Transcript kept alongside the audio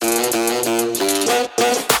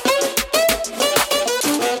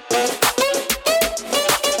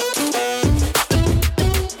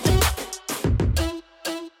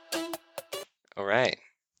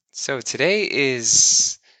So today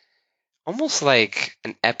is almost like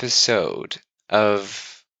an episode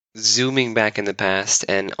of zooming back in the past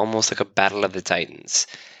and almost like a battle of the Titans.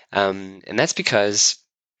 And that's because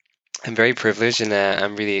I'm very privileged and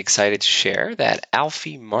I'm really excited to share that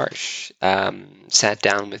Alfie Marsh sat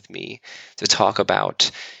down with me to talk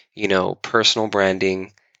about, personal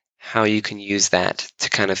branding, how you can use that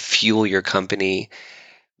to kind of fuel your company.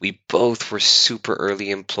 We both were super early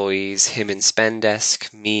employees, him in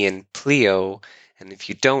Spendesk, me in Pleo. And if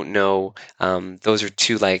you don't know, those are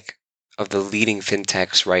two like of the leading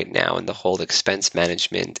fintechs right now in the whole expense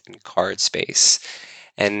management and card space.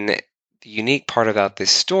 And the unique part about this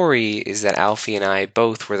story is that Alfie and I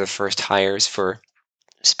both were the first hires for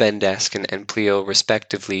Spendesk and Pleo,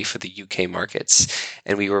 respectively, for the UK markets.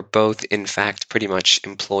 And we were both, in fact, pretty much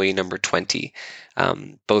employee number 20.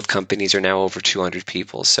 Both companies are now over 200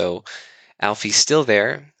 people. So Alfie's still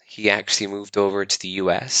there. He actually moved over to the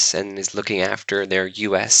US and is looking after their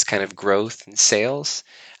US kind of growth and sales.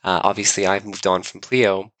 Obviously, I've moved on from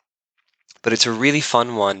Pleo, but it's a really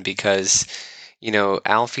fun one because,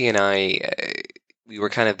 Alfie and we were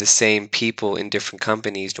kind of the same people in different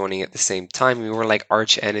companies joining at the same time. We were like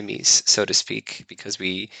arch enemies, so to speak, because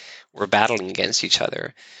we were battling against each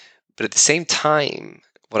other. But at the same time,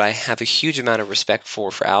 what I have a huge amount of respect for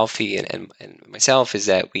Alfie and myself is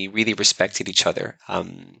that we really respected each other.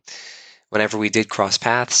 Whenever we did cross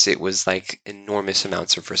paths, it was like enormous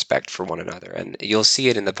amounts of respect for one another. And you'll see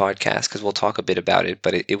it in the podcast because we'll talk a bit about it.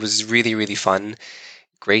 But it was really, really fun.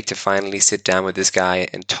 Great to finally sit down with this guy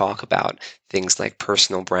and talk about things like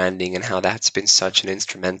personal branding and how that's been such an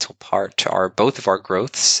instrumental part to our both of our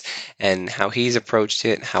growths and how he's approached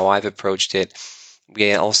it and how I've approached it.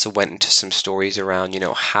 We also went into some stories around,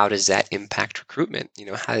 how does that impact recruitment?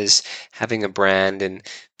 How does having a brand and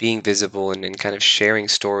being visible and kind of sharing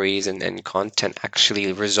stories and content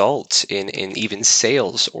actually result in even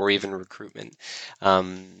sales or even recruitment?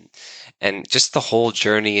 And just the whole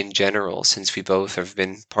journey in general, since we both have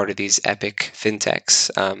been part of these epic fintechs.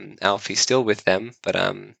 Alfie's still with them, but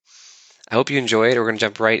I hope you enjoy it. We're going to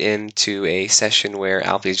jump right into a session where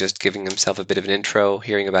Alfie's just giving himself a bit of an intro,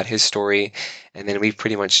 hearing about his story, and then we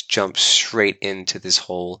pretty much jump straight into this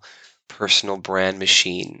whole personal brand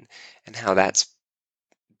machine and how that's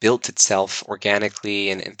built itself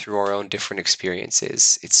organically and through our own different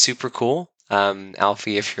experiences. It's super cool.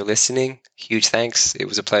 Alfie, if you're listening, huge thanks. It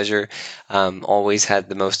was a pleasure. Always had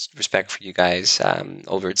the most respect for you guys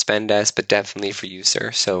over at Spendesk, but definitely for you,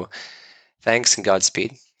 sir. So thanks and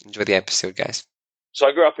Godspeed. Enjoy the episode, guys. So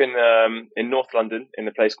I grew up in North London in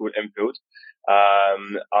a place called Enfield.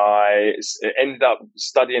 I ended up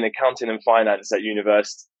studying accounting and finance at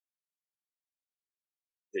university,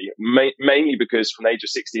 mainly because from the age of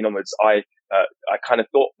 16 onwards, I kind of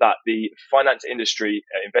thought that the finance industry,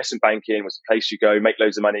 investment banking, was the place you go, make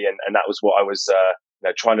loads of money, and that was what I was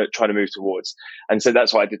trying to move towards. And so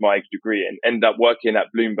that's why I did my degree and ended up working at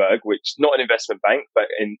Bloomberg, which not an investment bank, but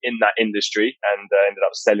in that industry, and ended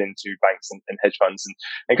up selling to banks and hedge funds,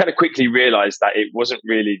 and kind of quickly realized that it wasn't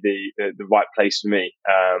really the right place for me.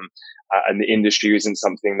 And the industry isn't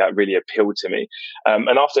something that really appealed to me.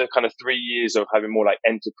 And after kind of 3 years of having more like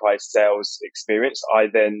enterprise sales experience, I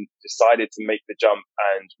then decided to make the jump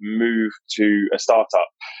and move to a startup.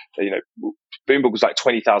 Bloomberg was like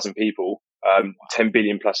 20,000 people, 10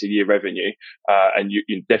 billion plus a year revenue. And you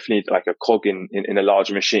definitely like a cog in a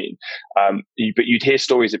larger machine. But you'd hear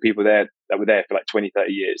stories of people there that were there for like 20,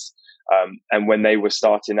 30 years. And when they were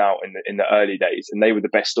starting out in the early days, and they were the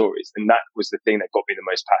best stories. And that was the thing that got me the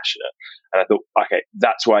most passionate. And I thought, okay,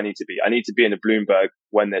 that's where I need to be. I need to be in a Bloomberg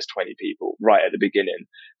when there's 20 people right at the beginning.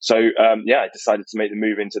 So, I decided to make the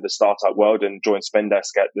move into the startup world and join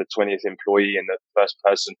Spendesk at the 20th employee and the first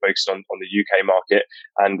person focused on the UK market.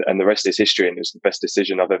 And the rest is history. And it was the best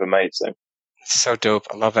decision I've ever made. So. So dope.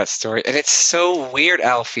 I love that story. And it's so weird,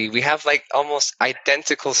 Alfie. We have like almost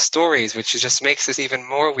identical stories, which just makes this even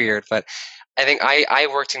more weird. But I think I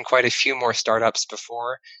worked in quite a few more startups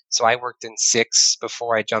before. So I worked in 6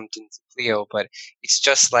 before I jumped into Pleo. But it's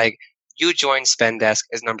just like you joined Spendesk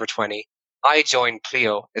as number 20. I joined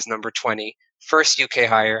Pleo as number 20. First UK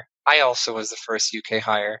hire. I also was the first UK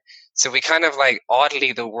hire. So we kind of like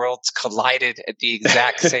oddly the worlds collided at the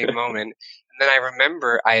exact same moment. And then I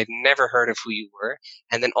remember I had never heard of who you were.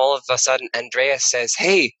 And then all of a sudden, Andreas says,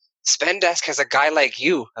 "Hey, Spendesk has a guy like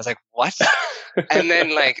you." I was like, "What?" And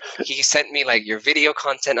then like he sent me like your video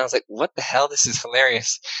content. I was like, "What the hell? This is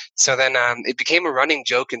hilarious." So then it became a running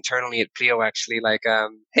joke internally at Pleo actually, like,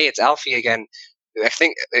 "Hey, it's Alfie again." I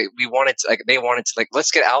think they wanted to like,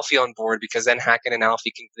 let's get Alfie on board because then Hacken and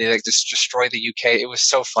Alfie can like just destroy the UK. It was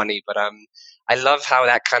so funny, but I love how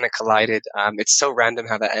that kind of collided. It's so random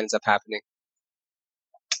how that ends up happening.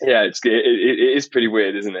 Yeah, it is pretty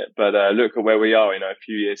weird, isn't it? But look at where we are, a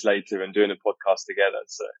few years later and doing a podcast together.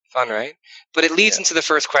 So Fun, right? But it leads yeah, into the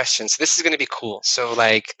first question. So this is going to be cool. So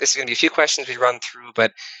like, this is going to be a few questions we run through,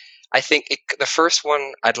 but I think the first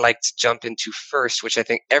one I'd like to jump into first, which I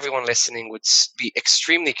think everyone listening would be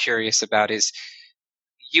extremely curious about, is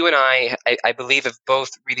you and I believe, have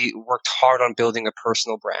both really worked hard on building a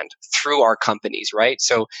personal brand through our companies, right?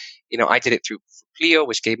 So, I did it through Pleo,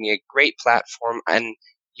 which gave me a great platform, and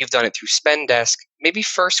you've done it through Spendesk. Maybe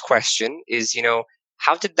first question is,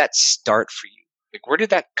 how did that start for you? Like, where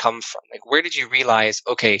did that come from? Like, where did you realize,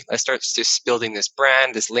 okay, let's start just building this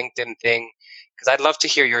brand, this LinkedIn thing? Because I'd love to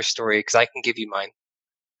hear your story, because I can give you mine.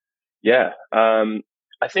 yeah.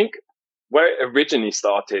 I think where it originally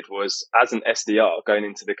started was as an SDR going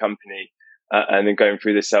into the company and then going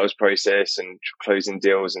through the sales process and closing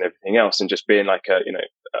deals and everything else, and just being like a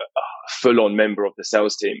full-on member of the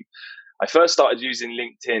sales team. I first started using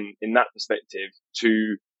LinkedIn in that perspective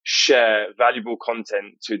to share valuable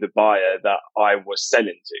content to the buyer that I was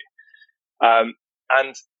selling to.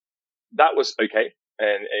 And that was okay.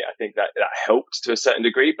 And I think that helped to a certain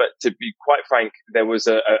degree. But to be quite frank, there was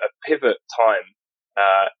a pivot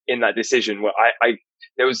time in that decision where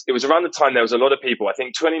it was around the time there was a lot of people. I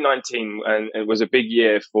think 2019 and it was a big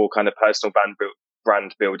year for kind of personal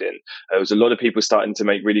brand building. There was a lot of people starting to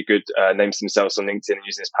make really good names themselves on LinkedIn and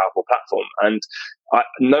using this powerful platform. And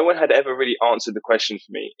no one had ever really answered the question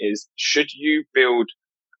for me: is should you build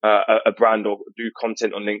a brand or do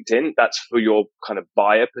content on LinkedIn that's for your kind of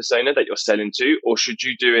buyer persona that you're selling to, or should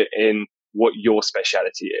you do it in what your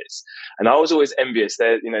speciality is? And I was always envious.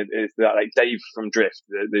 There, like Dave from Drift,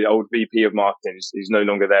 the old VP of marketing, who's no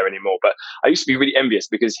longer there anymore. But I used to be really envious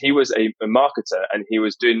because he was a marketer and he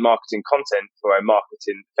was doing marketing content for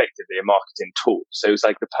effectively a marketing tool. So it was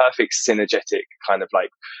like the perfect synergetic kind of like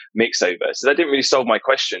mix over. So that didn't really solve my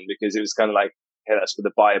question because it was kind of like, okay, that's for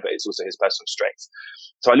the buyer, but it's also his personal strengths.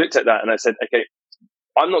 So I looked at that and I said, okay,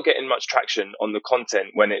 I'm not getting much traction on the content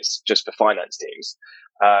when it's just for finance teams,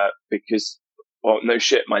 because, well, no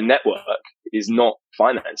shit, my network is not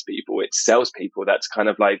finance people, it's salespeople. That's kind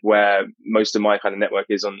of like where most of my kind of network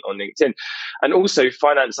is on LinkedIn. And also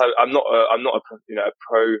finance, I'm not a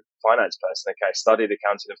pro finance person. Okay, I studied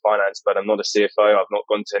accounting and finance, but I'm not a CFO. I've not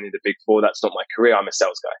gone to any of the big four. That's not my career. I'm a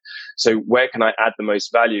sales guy. So where can I add the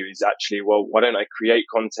most value is actually, well, why don't I create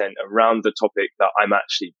content around the topic that I'm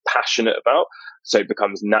actually passionate about? So it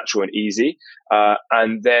becomes natural and easy.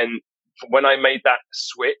 And then when I made that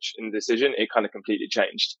switch and decision, it kind of completely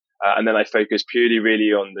changed. And then I focused purely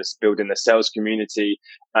really on this building the sales community.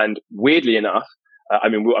 And weirdly enough,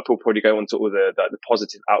 we'll probably go on to all the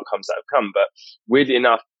positive outcomes that have come, but weirdly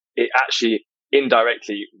enough, it actually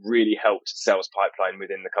indirectly really helped sales pipeline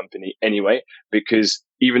within the company anyway, because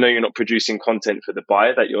even though you're not producing content for the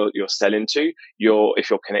buyer that you're selling to, if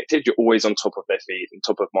you're connected, you're always on top of their feed and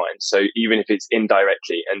top of mind. So even if it's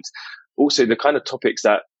indirectly, and also the kind of topics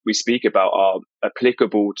that we speak about are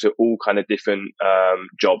applicable to all kind of different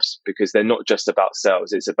jobs, because they're not just about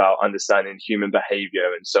sales. It's about understanding human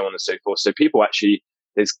behavior and so on and so forth. So people actually,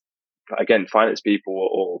 there's again, finance people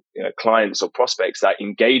or clients or prospects that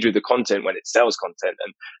engage with the content when it's sales content,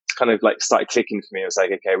 and it's kind of like started clicking for me. I was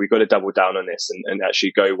like, okay, we've got to double down on this and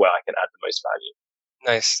actually go where I can add the most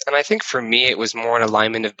value. Nice. And I think for me, it was more an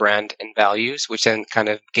alignment of brand and values, which then kind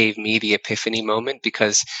of gave me the epiphany moment,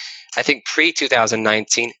 because I think pre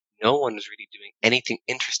 2019, no one was really doing anything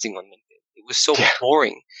interesting on LinkedIn. It was so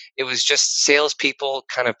boring. It was just salespeople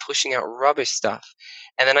kind of pushing out rubbish stuff.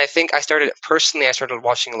 And then I think I started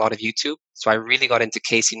watching a lot of YouTube. So I really got into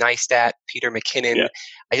Casey Neistat, Peter McKinnon. Yeah.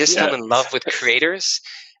 I just fell in love with creators.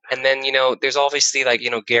 And then, there's obviously like,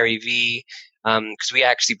 Gary Vee, because we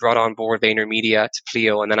actually brought on board VaynerMedia to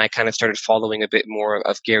Pleo, and then I kind of started following a bit more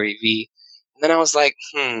of Gary Vee. And then I was like,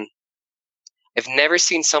 I've never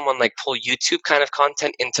seen someone like pull YouTube kind of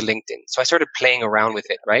content into LinkedIn. So I started playing around with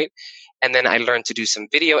it, right? And then I learned to do some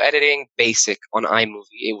video editing, basic on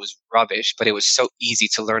iMovie. It was rubbish, but it was so easy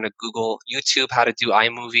to learn a Google YouTube how to do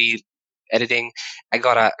iMovie editing. I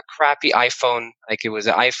got a crappy iPhone, like it was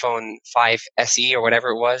an iPhone 5 SE or whatever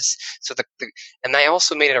it was. So and I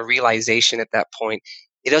also made a realization at that point,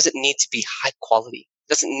 it doesn't need to be high quality.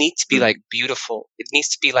 It doesn't need to be like beautiful. It needs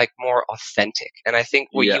to be like more authentic. And I think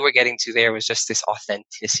what you were getting to there was just this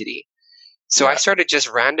authenticity. So I started just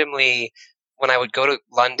randomly, when I would go to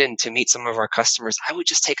London to meet some of our customers, I would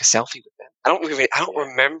just take a selfie with them. I don't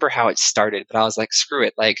remember how it started, but I was like, screw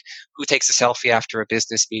it. Like, who takes a selfie after a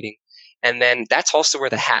business meeting? And then that's also where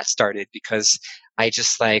the hat started, because I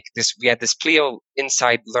just like this, we had this Pleo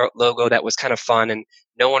inside logo that was kind of fun, and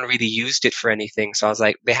no one really used it for anything. So I was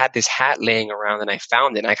like, they had this hat laying around and I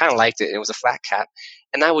found it and I kind of liked it. It was a flat cap.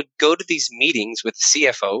 And I would go to these meetings with the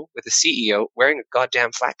CFO, with the CEO wearing a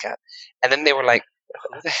goddamn flat cap. And then they were like,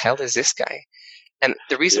 who the hell is this guy? And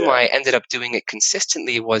the reason why I ended up doing it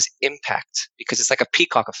consistently was impact, because it's like a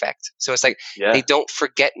peacock effect. So it's like, they don't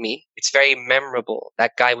forget me. It's very memorable.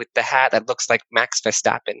 That guy with the hat that looks like Max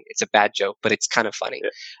Verstappen. It's a bad joke, but it's kind of funny.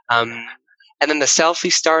 And then the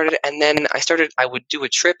selfie started, and then I would do a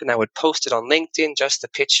trip and I would post it on LinkedIn, just a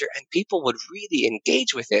picture, and people would really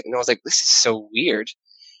engage with it. And I was like, this is so weird.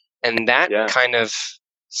 And that kind of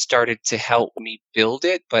started to help me build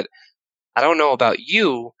it. But I don't know about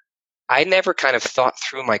you. I never kind of thought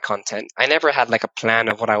through my content. I never had like a plan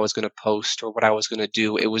of what I was going to post or what I was going to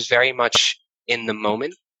do. It was very much in the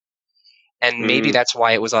moment. And maybe that's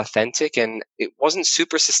why it was authentic, and it wasn't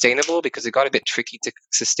super sustainable because it got a bit tricky to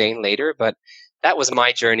sustain later, but that was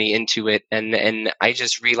my journey into it. And I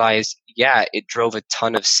just realized, it drove a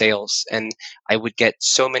ton of sales, and I would get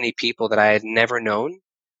so many people that I had never known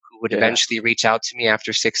who would eventually reach out to me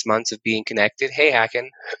after 6 months of being connected. Hey, Hakan,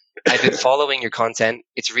 I've been following your content.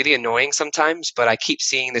 It's really annoying sometimes, but I keep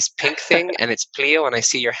seeing this pink thing and it's Pleo and I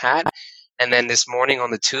see your hat. And then this morning on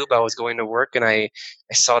the tube, I was going to work and I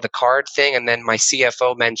saw the card thing. And then my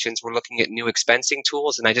CFO mentions we're looking at new expensing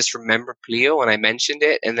tools. And I just remember Pleo and I mentioned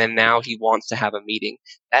it. And then now he wants to have a meeting.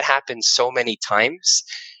 That happened so many times.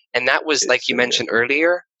 And that was, like you mentioned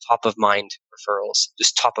earlier, top of mind referrals,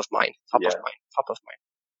 just top of mind, top of mind.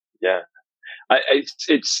 Yeah.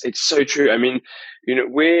 It's so true. I mean,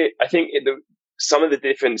 I think some of the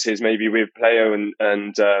differences maybe with Pleo and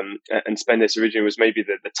Spendesk originally was maybe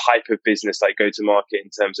the type of business like go to market in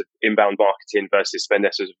terms of inbound marketing versus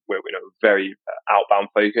Spendesk was very outbound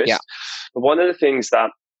focused. Yeah. But one of the things that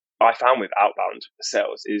I found with outbound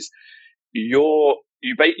sales is you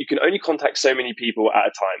can only contact so many people at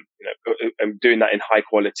a time, and doing that in high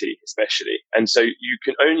quality, especially. And so you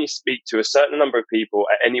can only speak to a certain number of people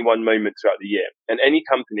at any one moment throughout the year. And any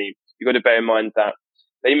company, you've got to bear in mind that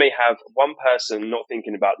they may have one person not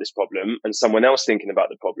thinking about this problem and someone else thinking about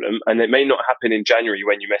the problem. And it may not happen in January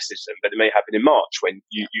when you message them, but it may happen in March when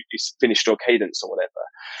you finished your cadence or whatever.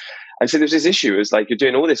 And so there's this issue is like you're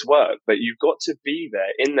doing all this work, but you've got to be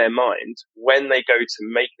there in their mind when they go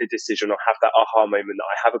to make the decision or have that aha moment that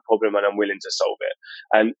I have a problem and I'm willing to solve it.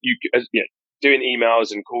 And doing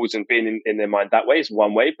emails and calls and being in their mind that way is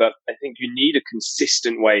one way, but I think you need a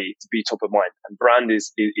consistent way to be top of mind. And brand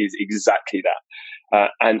is exactly that.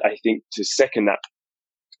 And I think to second that,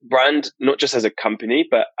 brand, not just as a company,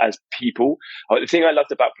 but as people. The thing I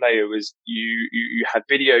loved about Pleo was you had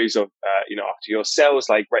videos of, after your sales,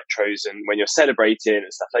 like retros and when you're celebrating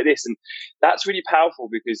and stuff like this. And that's really powerful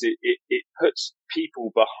because it puts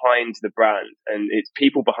people behind the brand and it's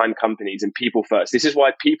people behind companies and people first. This is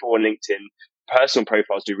why people on LinkedIn personal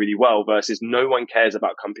profiles do really well versus no one cares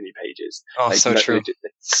about company pages. Oh, so true.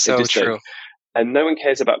 So true. And no one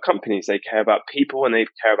cares about companies. They care about people and they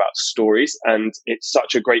care about stories. And it's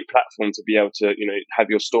such a great platform to be able to, have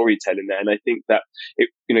your storytelling there. And I think that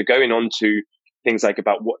going on to things like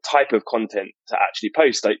about what type of content to actually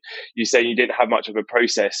post, like you say, you didn't have much of a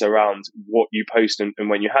process around what you post and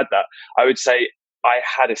when you had that. I would say I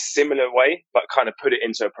had a similar way, but kind of put it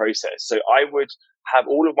into a process. So I would have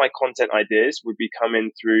all of my content ideas would be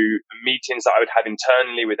coming through meetings that I would have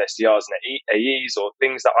internally with SDRs and AEs or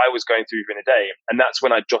things that I was going through in a day. And that's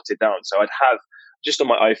when I jotted down. So I'd have just on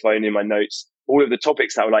my iPhone in my notes, all of the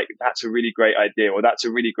topics that were like, that's a really great idea, or that's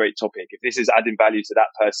a really great topic. If this is adding value to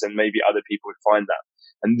that person, maybe other people would find that.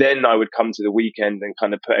 And then I would come to the weekend and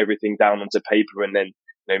kind of put everything down onto paper and then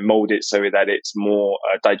mold it so that it's more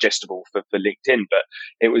digestible for LinkedIn. But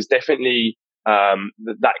it was definitely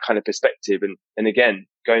that kind of perspective. And again,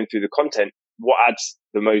 going through the content, what adds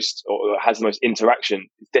the most or has the most interaction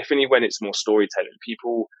is definitely when it's more storytelling.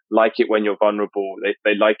 People like it when you're vulnerable.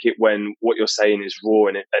 They like it when what you're saying is raw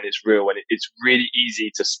and it's real. And it's really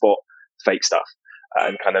easy to spot fake stuff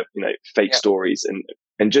and kind of, fake stories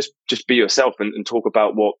and just be yourself and talk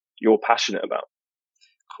about what you're passionate about.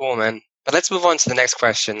 Cool, man. But let's move on to the next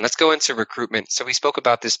question. Let's go into recruitment. So we spoke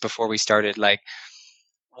about this before we started. Like,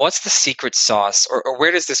 what's the secret sauce or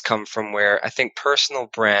where does this come from? Where I think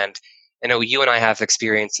personal brand, I know you and I have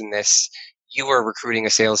experience in this. You were recruiting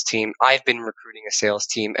a sales team. I've been recruiting a sales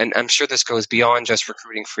team. And I'm sure this goes beyond just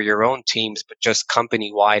recruiting for your own teams, but just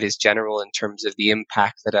company wide as general in terms of the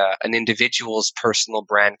impact that an individual's personal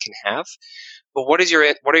brand can have. But what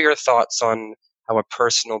are your thoughts on how a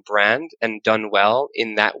personal brand and done well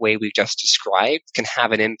in that way we just described can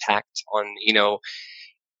have an impact on,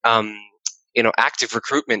 um, active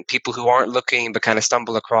recruitment, people who aren't looking but kind of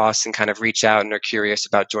stumble across and kind of reach out and are curious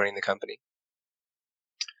about joining the company?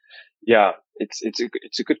 Yeah, it's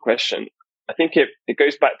a good question. I think it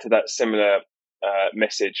goes back to that similar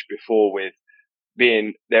message before with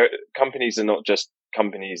being there. Companies are not just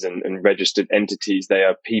companies and registered entities; they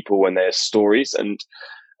are people and they are stories. And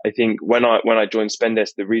I think when I joined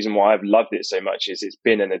Spendesk, the reason why I've loved it so much is it's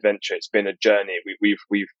been an adventure. It's been a journey.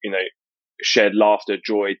 We've shared laughter,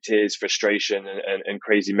 joy, tears, frustration, and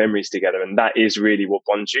crazy memories together, and that is really what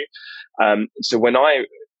bonds you. So when I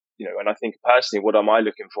think personally, what am I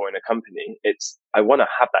looking for in a company? I want to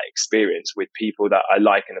have that experience with people that I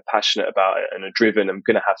like and are passionate about it and are driven. I'm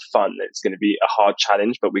going to have fun. It's going to be a hard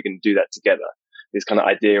challenge, but we're going to do that together. This kind of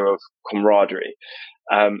idea of camaraderie.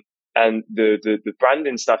 And the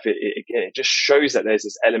branding stuff, again, it just shows that there's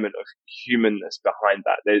this element of humanness behind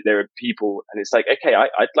that. There are people, and it's like, okay,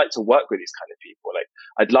 I'd like to work with these kind of people. Like,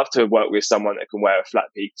 I'd love to work with someone that can wear a flat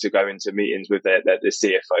peak to go into meetings with their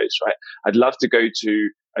CFOs, right? I'd love to go to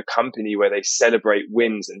a company where they celebrate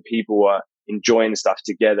wins and people are enjoying stuff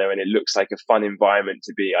together and it looks like a fun environment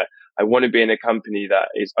to be. I want to be in a company that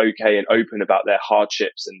is okay and open about their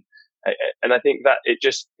hardships. And I think that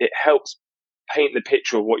it helps paint the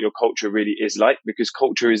picture of what your culture really is like, because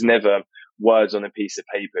culture is never words on a piece of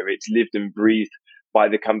paper. It's lived and breathed by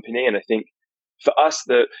the company. And I think for us,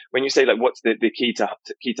 when you say like what's the key to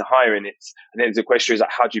hiring, I think the question is like,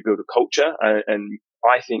 how do you build a culture? And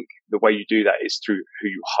I think the way you do that is through who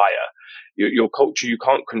you hire. Your culture, you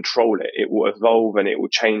can't control it. It will evolve and it will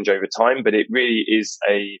change over time, but it really is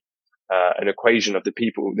an equation of the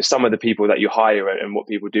sum of the people that you hire and what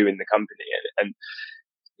people do in the company. And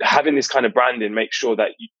having this kind of branding makes sure that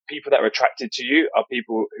people that are attracted to you are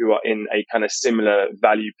people who are in a kind of similar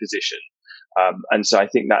value position. And so I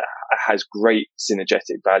think that has great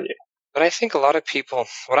synergetic value. But I think a lot of people,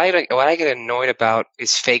 what I get annoyed about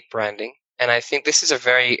is fake branding. And I think this is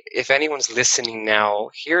if anyone's listening now,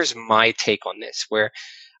 here's my take on this, where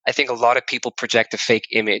I think a lot of people project a fake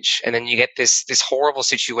image, and then you get this horrible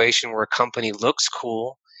situation where a company looks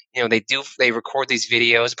cool. They record these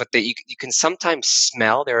videos, but you can sometimes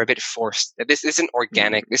smell they're a bit forced. That this isn't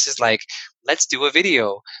organic. This is like, let's do a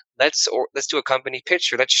video. Let's do a company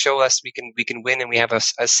picture. Let's show us we can win, and we have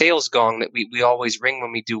a sales gong that we always ring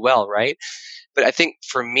when we do well, right? But I think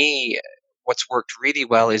for me, what's worked really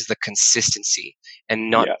well is the consistency and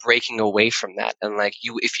not breaking away from that. And like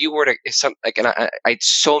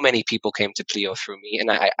so many people came to Pleo through me,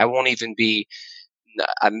 and I won't even be.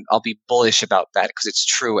 I'll be bullish about that because it's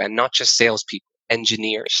true. And not just salespeople,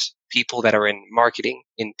 engineers, people that are in marketing,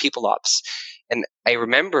 in people ops. And I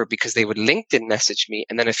remember because they would LinkedIn message me,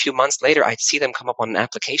 and then a few months later, I'd see them come up on an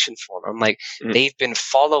application form. I'm like, they've been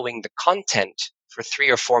following the content for 3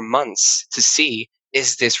 or 4 months to see,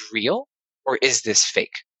 is this real or is this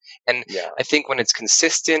fake? And I think when it's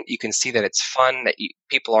consistent, you can see that it's fun, that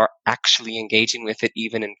people are actually engaging with it,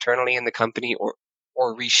 even internally in the company, or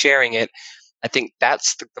resharing it. I think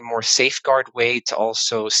that's the more safeguard way to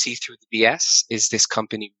also see through the BS. Is this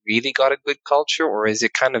company really got a good culture, or is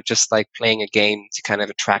it kind of just like playing a game to kind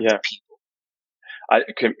of attract people? I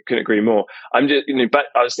couldn't agree more. I'm just, but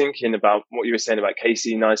I was thinking about what you were saying about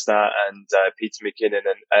Casey Neistat and Peter McKinnon,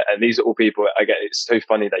 and these are all people. It's so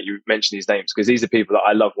funny that you mention these names because these are people that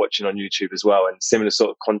I love watching on YouTube as well, and similar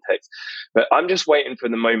sort of context. But I'm just waiting for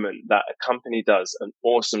the moment that a company does an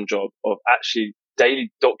awesome job of actually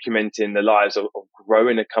daily documenting the lives of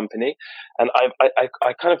growing a company. And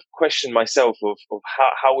I kind of question myself of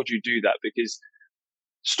how would you do that? Because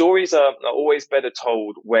stories are always better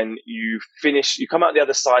told when you come out the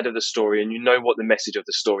other side of the story and you know what the message of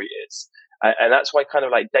the story is. And that's why kind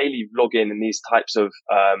of like daily vlogging and these types of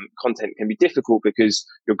content can be difficult, because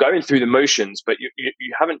you're going through the motions, but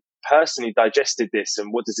you haven't personally digested this,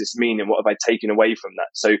 and what does this mean, and what have I taken away from that?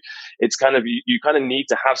 So it's kind of, you kind of need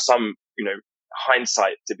to have some,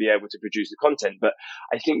 hindsight to be able to produce the content. But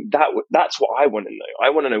I think that's what I want to know. I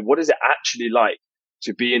want to know, what is it actually like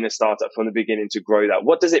to be in a startup from the beginning, to grow that?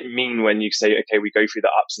 What does it mean when you say, okay, we go through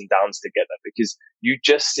the ups and downs together? Because you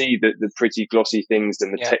just see the pretty glossy things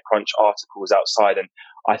and the TechCrunch articles outside. And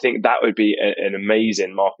I think that would be an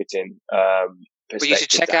amazing marketing but you should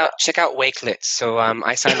check out Wakelet. So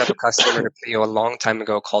I signed up a customer to Pleo a long time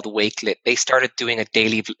ago called Wakelet. They started doing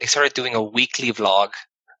a weekly vlog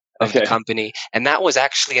of the Okay. company. And that was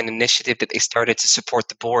actually an initiative that they started to support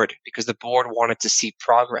the board because the board wanted to see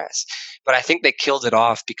progress. But I think they killed it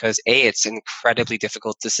off because it's incredibly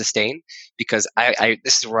difficult to sustain because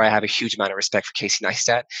this is where I have a huge amount of respect for Casey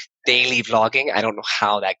Neistat. Daily vlogging. I don't know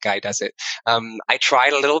how that guy does it. I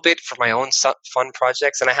tried a little bit for my own fun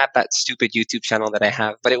projects, and I have that stupid YouTube channel that I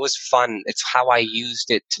have, but it was fun. It's how I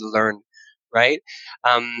used it to learn, right?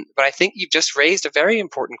 But I think you've just raised a very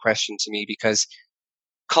important question to me because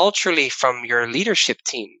culturally, from your leadership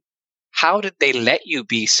team, how did they let you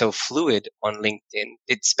be so fluid on LinkedIn?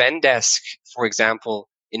 Did Spendesk, for example,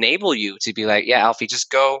 enable you to be like, yeah, Alfie, just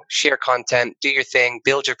go share content, do your thing,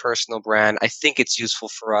 build your personal brand. I think it's useful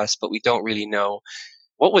for us, but we don't really know.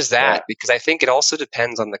 What was Yeah. that? Because I think it also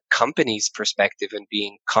depends on the company's perspective and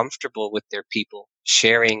being comfortable with their people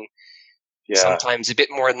sharing Yeah. sometimes a bit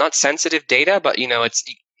more, not sensitive data, but it's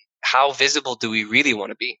how visible do we really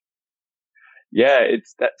want to be? Yeah,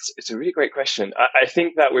 it's a really great question. I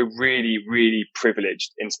think that we're really, really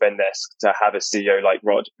privileged in Spendesk to have a CEO like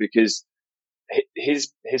Rod because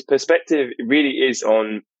his perspective really is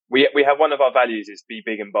on we have one of our values is be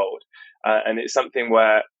big and bold, and it's something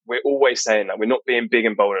where we're always saying that we're not being big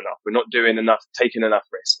and bold enough, we're not doing enough, taking enough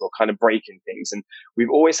risks, or kind of breaking things, and we've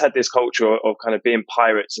always had this culture of kind of being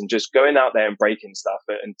pirates and just going out there and breaking stuff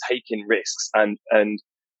and taking risks and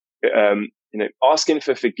asking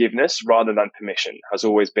for forgiveness rather than permission has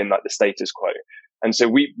always been like the status quo. And so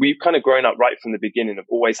we've kind of grown up right from the beginning of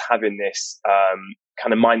always having this,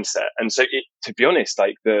 kind of mindset. And so to be honest,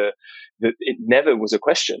 like it never was a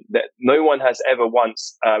question that no one has ever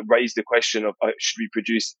once, raised the question of, should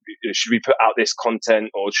we put out this content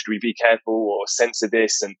or should we be careful or censor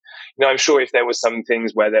this? And, I'm sure if there was some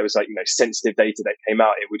things where there was like, sensitive data that came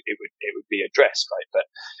out, it would be addressed, right? But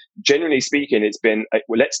generally speaking, it's been like,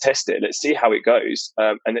 well, let's test it. Let's see how it goes.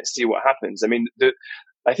 And let's see what happens. I mean,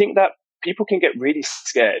 I think that people can get really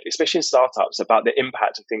scared, especially in startups, about the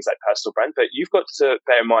impact of things like personal brand. But you've got to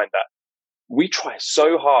bear in mind that we try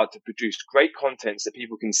so hard to produce great content so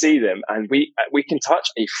people can see them, and we can touch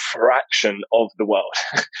a fraction of the world.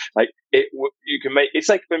 You can make, it's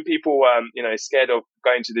like when people, are scared of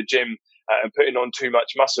going to the gym and putting on too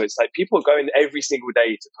much muscle. It's like people are going every single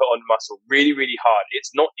day to put on muscle really, really hard.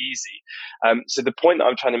 It's not easy. So the point that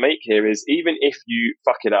I'm trying to make here is even if you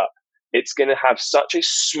fuck it up, it's going to have such a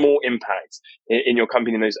small impact in your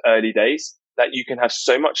company in those early days that you can have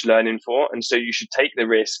so much learning for. And so you should take the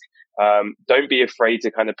risk. Don't be afraid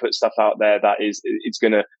to kind of put stuff out there that it's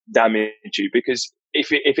going to damage you, because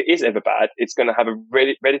if it is ever bad, it's going to have a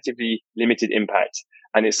relatively limited impact,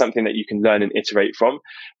 and it's something that you can learn and iterate from.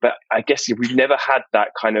 But I guess we've never had that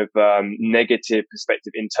kind of negative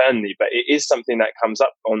perspective internally, but it is something that comes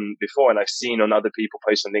up on before, and I've seen on other people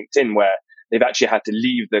post on LinkedIn where they've actually had to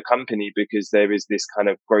leave the company because there is this kind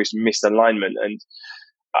of gross misalignment. And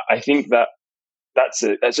I think that that's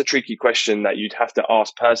a tricky question that you'd have to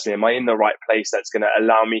ask personally. Am I in the right place that's going to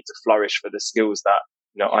allow me to flourish for the skills that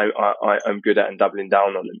I'm good at and doubling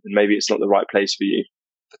down on? And maybe it's not the right place for you.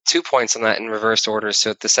 2 points on that in reverse order.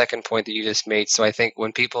 So the second point that you just made. So I think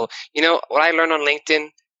when people, what I learned on LinkedIn,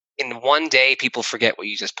 in one day, people forget what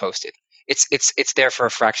you just posted. It's there for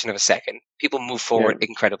a fraction of a second. People move forward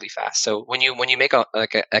incredibly fast. So when you make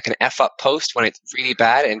an F up post when it's really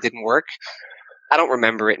bad and didn't work, I don't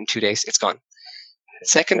remember it in 2 days. It's gone.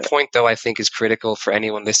 Second point, though, I think is critical for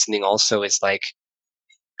anyone listening also is like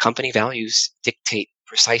company values dictate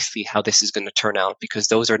precisely how this is going to turn out, because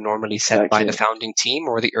those are normally set by the founding team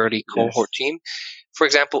or the early cohort team. For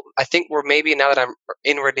example, I think we're maybe, now that I'm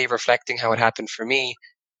inwardly reflecting how it happened for me,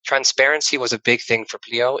 transparency was a big thing for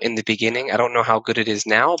Pleo in the beginning. I don't know how good it is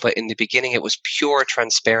now, but in the beginning it was pure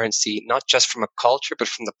transparency, not just from a culture, but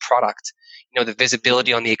from the product. The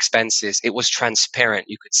visibility on the expenses, it was transparent.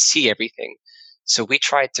 You could see everything. So we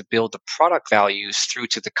tried to build the product values through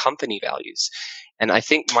to the company values. And I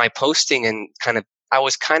think my posting and I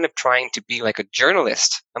was kind of trying to be like a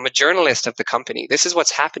journalist. I'm a journalist of the company. This is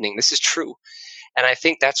what's happening. This is true. And I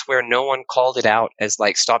think that's where no one called it out as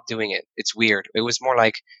like, stop doing it. It's weird. It was more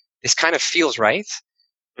like, this kind of feels right.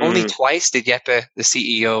 Only twice did Jeppe, the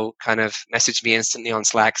CEO, kind of message me instantly on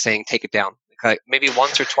Slack saying, take it down. Like maybe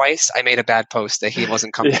once or twice I made a bad post that he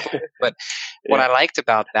wasn't comfortable with. But what I liked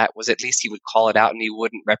about that was at least he would call it out and he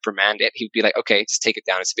wouldn't reprimand it. He would be like, okay, just take it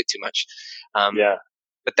down. It's a bit too much.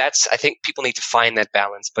 But I think people need to find that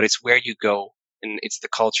balance, but it's where you go and it's the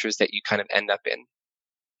cultures that you kind of end up in.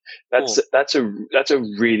 That's a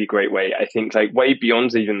really great way. I think like way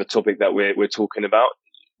beyond even the topic that we're talking about.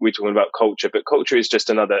 we're talking about culture, but culture is just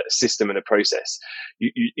another system and a process.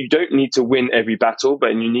 You don't need to win every battle, but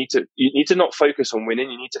you need to not focus on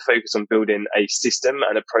winning. You need to focus on building a system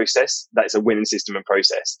and a process that is a winning system and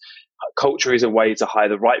process. Culture is a way to hire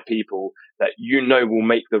the right people that will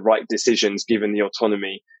make the right decisions given the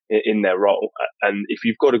autonomy in their role. And if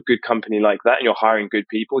you've got a good company like that and you're hiring good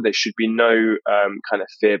people, there should be no kind of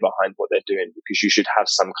fear behind what they're doing, because you should have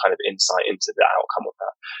some kind of insight into the outcome of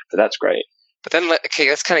that. So that's great. But then, okay,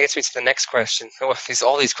 that kind of gets me to the next question.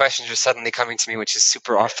 All these questions are suddenly coming to me, which is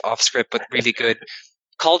super off script, but really good.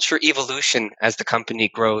 Culture evolution as the company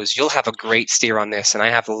grows. You'll have a great steer on this, and I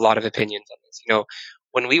have a lot of opinions on this.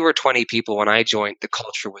 When we were 20 people when I joined, the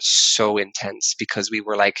culture was so intense because we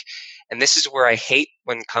were like, and this is where I hate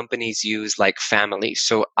when companies use like family.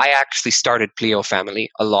 So I actually started Pleo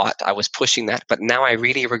Family a lot. I was pushing that, but now I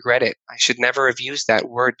really regret it. I should never have used that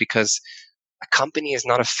word, because a company is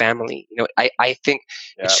not a family. I think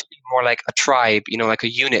it should be more like a tribe, like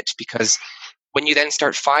a unit, because when you then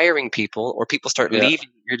start firing people or people start leaving,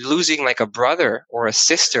 you're losing like a brother or a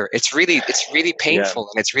sister. It's really painful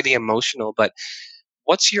and it's really emotional. But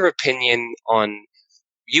what's your opinion on,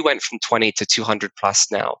 you went from 20 to 200 plus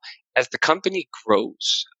now. As the company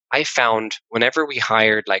grows, I found whenever we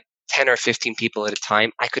hired like 10 or 15 people at a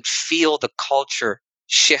time, I could feel the culture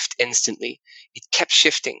shift instantly. It kept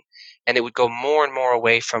shifting, and it would go more and more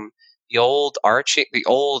away from the old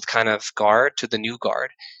kind of guard to the new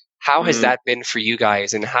guard. How has that been for you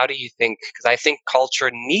guys, and how do you think, because I think culture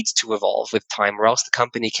needs to evolve with time or else the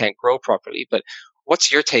company can't grow properly, but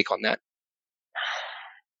what's your take on that?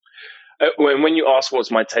 When you ask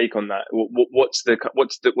what's my take on that, what's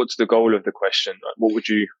the goal of the question? What would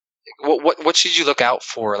you? What should you look out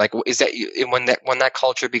for? Like, is that when that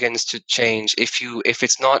culture begins to change? If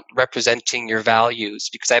it's not representing your values,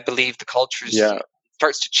 because I believe the culture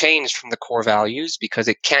starts to change from the core values because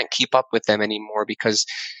it can't keep up with them anymore, because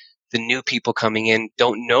the new people coming in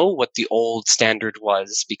don't know what the old standard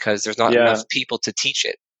was because there's not enough people to teach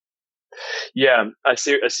it. Yeah, I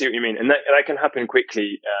see what you mean, and that can happen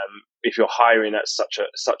quickly if you're hiring at such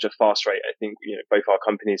a fast rate. I think both our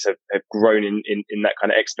companies have grown in that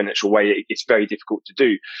kind of exponential way. It's very difficult to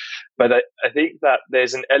do, but I think that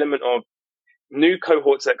there's an element of new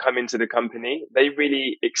cohorts that come into the company. They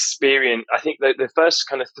really experience. I think that the first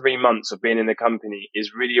kind of 3 months of being in the company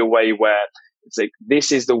is really a way where it's like,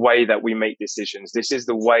 this is the way that we make decisions. This is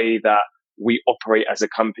the way that we operate as a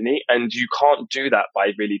company. And you can't do that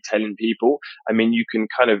by really telling people. I mean, you can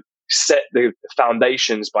kind of set the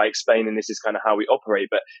foundations by explaining this is kind of how we operate,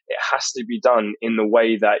 but it has to be done in the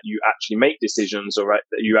way that you actually make decisions, or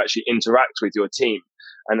that you actually interact with your team.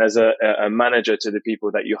 And as a manager to the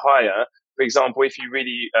people that you hire, for example, if you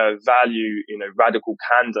really value, radical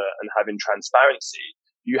candor and having transparency,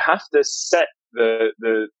 you have to set the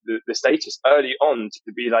status early on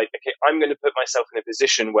to be like, okay, I'm going to put myself in a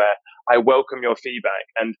position where I welcome your feedback.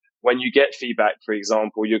 And when you get feedback, for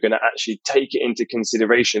example, you're going to actually take it into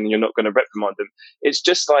consideration. You're not going to reprimand them. It's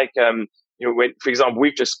just like, when, for example,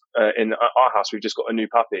 we've just, in our house, we've just got a new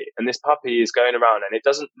puppy, and this puppy is going around and it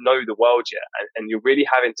doesn't know the world yet. And you're really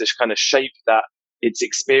having to kind of shape its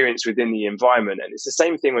experience within the environment. And it's the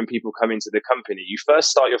same thing when people come into the company. You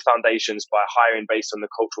first start your foundations by hiring based on the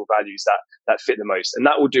cultural values that fit the most. And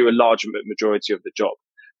that will do a large majority of the job.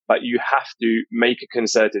 But you have to make a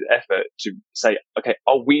concerted effort to say, okay,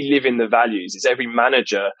 we live in the values? Is every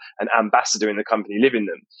manager and ambassador in the company living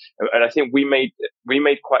them? And I think we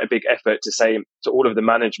made quite a big effort to say to all of the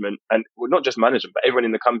management, and not just management, but everyone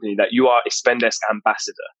in the company, that you are a Spendesk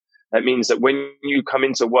ambassador. That means that when you come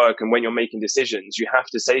into work and when you're making decisions, you have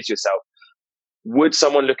to say to yourself, would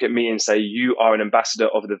someone look at me and say, you are an ambassador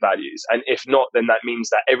of the values? And if not, then that means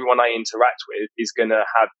that everyone I interact with is going to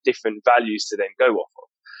have different values to then go off of.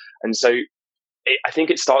 And so I think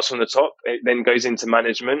it starts from the top, it then goes into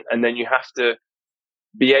management, and then you have to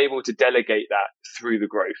be able to delegate that through the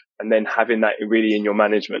growth, and then having that really in your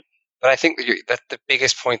management. But I think that the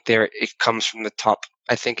biggest point there, it comes from the top.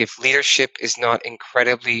 I think if leadership is not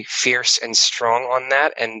incredibly fierce and strong on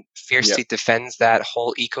that, and fiercely defends that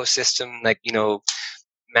whole ecosystem, like,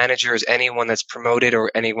 managers, anyone that's promoted or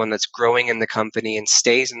anyone that's growing in the company and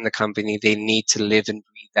stays in the company, they need to live and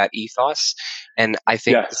breathe that ethos. And I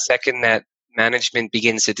think the second that management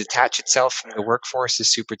begins to detach itself from the workforce is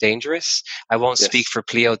super dangerous. I won't speak for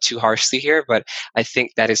Pleo too harshly here, but I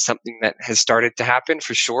think that is something that has started to happen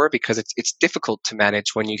for sure, because it's difficult to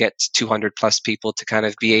manage when you get to 200 plus people to kind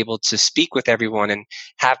of be able to speak with everyone and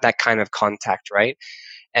have that kind of contact, right?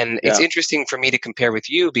 And it's interesting for me to compare with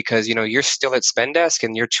you because, you're still at Spendesk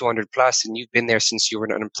and you're 200 plus and you've been there since you were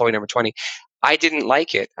an employee number 20. I didn't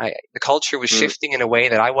like it. The culture was shifting in a way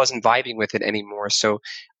that I wasn't vibing with it anymore. So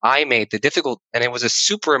I made the difficult, and it was a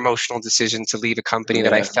super emotional decision to leave a company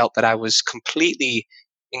that I felt that I was completely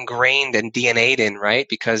ingrained and DNA'd in, right?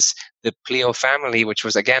 Because the Pleo family, which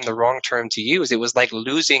was again the wrong term to use, it was like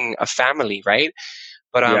losing a family, right?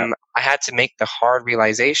 But I had to make the hard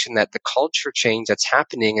realization that the culture change that's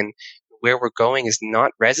happening and where we're going is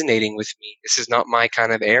not resonating with me. This is not my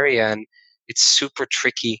kind of area, and it's super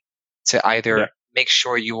tricky to either make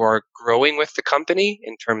sure you are growing with the company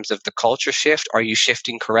in terms of the culture shift. Are you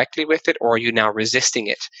shifting correctly with it, or are you now resisting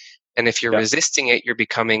it? And if you're resisting it, you're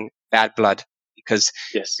becoming bad blood because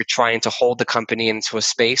you're trying to hold the company into a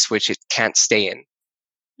space which it can't stay in.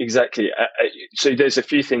 Exactly. So there's a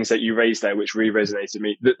few things that you raised there which really resonated with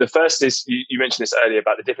me. The first is you mentioned this earlier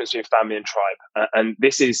about the difference between family and tribe. And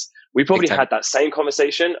this is, we probably had that same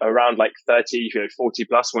conversation around like 30, 40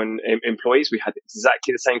 plus when employees, we had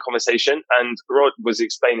exactly the same conversation. And Rod was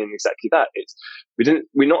explaining exactly that.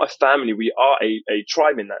 We're not a family. We are a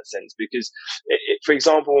tribe in that sense, because for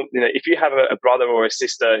example, if you have a brother or a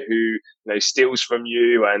sister who, steals from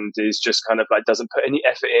you and is just kind of like, doesn't put any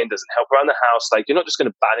effort in, doesn't help around the house, like you're not just going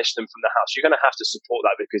to banish them from the house. You're going to have to support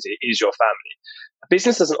that because it is your family. A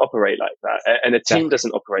business doesn't operate like that, and a team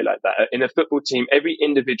doesn't operate like that. In a football team, every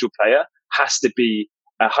individual player has to be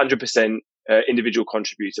 100% individual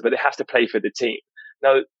contributor, but they have to play for the team.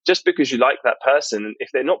 Now, just because you like that person, if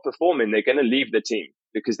they're not performing, they're going to leave the team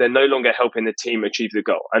because they're no longer helping the team achieve the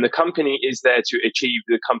goal. And the company is there to achieve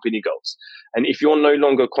the company goals. And if you're no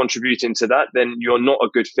longer contributing to that, then you're not a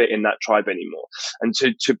good fit in that tribe anymore. And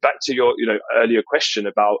to back to your earlier question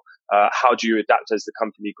about how do you adapt as the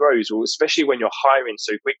company grows? Well, especially when you're hiring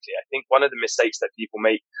so quickly, I think one of the mistakes that people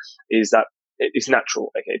make is that it's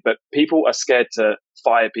natural, okay, but people are scared to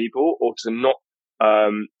fire people or to not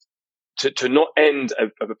to not end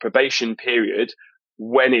a probation period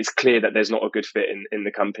when it's clear that there's not a good fit in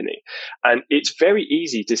the company. And it's very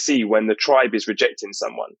easy to see when the tribe is rejecting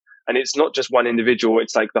someone. And it's not just one individual,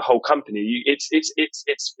 it's like the whole company.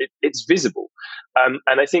 It's visible. And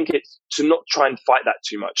I think it's to not try and fight that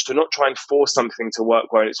too much, to not try and force something to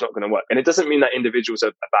work where it's not going to work. And it doesn't mean that individuals are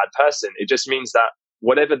a bad person. It just means that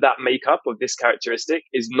whatever that makeup of this characteristic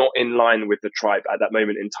is not in line with the tribe at that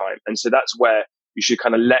moment in time. And so that's where you should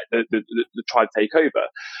kind of let the tribe take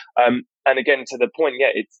over. And again, to the point,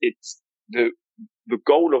 it's the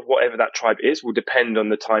goal of whatever that tribe is will depend on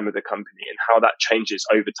the time of the company and how that changes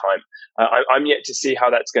over time. I'm yet to see how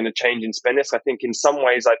that's going to change in Spendesk. I think in some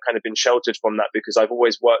ways I've kind of been sheltered from that because I've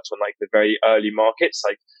always worked on like the very early markets.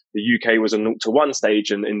 Like the UK was a 0-1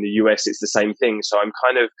 stage, and in the US it's the same thing. So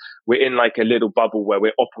we're in like a little bubble where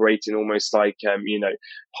we're operating almost like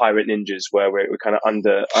pirate ninjas, where we're kind of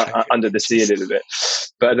under the sea a little bit.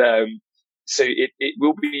 But so it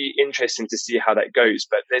will be interesting to see how that goes.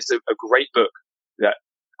 But there's a great book that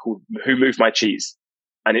called Who Moved My Cheese,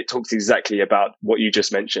 and it talks exactly about what you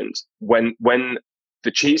just mentioned. When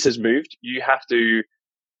the cheese has moved, you have to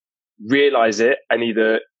realize it, and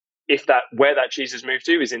either where that cheese has moved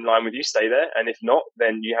to is in line with you, stay there, and if not,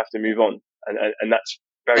 then you have to move on. And that's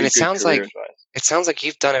very and good career advice. It sounds like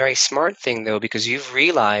you've done a very smart thing, though, because you've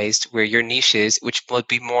realized where your niche is, which would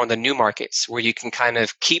be more on the new markets, where you can kind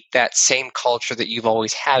of keep that same culture that you've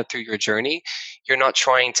always had through your journey. You're not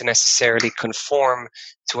trying to necessarily conform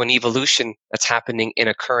to an evolution that's happening in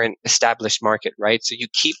a current established market, right? So you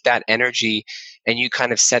keep that energy and you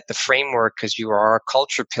kind of set the framework because you are a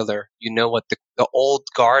culture pillar. You know what the old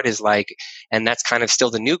guard is like, and that's kind of still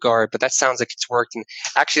the new guard, but that sounds like it's worked. And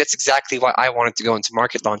actually, that's exactly why I wanted to go into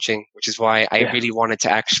market launching, which is why I really wanted to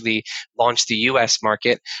actually launch the US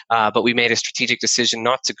market. But we made a strategic decision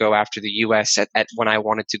not to go after the US at when I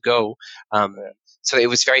wanted to go. So it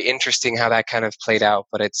was very interesting how that kind of played out,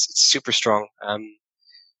 but it's super strong.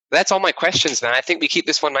 That's all my questions, man. I think we keep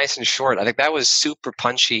this one nice and short. I think that was super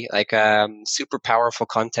punchy, like super powerful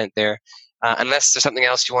content there. Unless there's something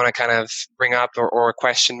else you want to kind of bring up or a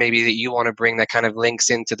question maybe that you want to bring that kind of links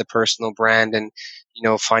into the personal brand and,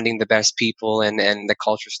 finding the best people and the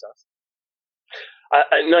culture stuff.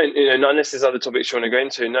 No, not unless there's other topics you want to go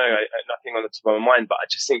into. No, nothing on the top of my mind. But I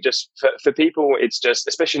just think just for people, it's just,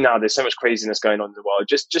 especially now, there's so much craziness going on in the world.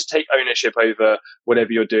 Just take ownership over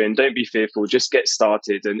whatever you're doing. Don't be fearful. Just get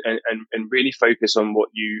started and really focus on what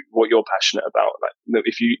you're passionate about. Like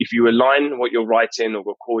if you align what you're writing or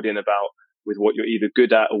recording about with what you're either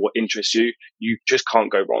good at or what interests you, you just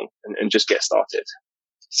can't go wrong, and just get started.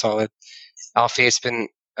 Solid. Alfie, it's been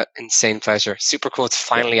an insane pleasure. Super cool to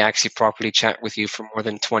finally actually properly chat with you for more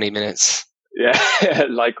than 20 minutes. Yeah,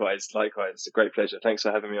 likewise. It's a great pleasure. Thanks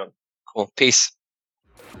for having me on. Cool. Peace.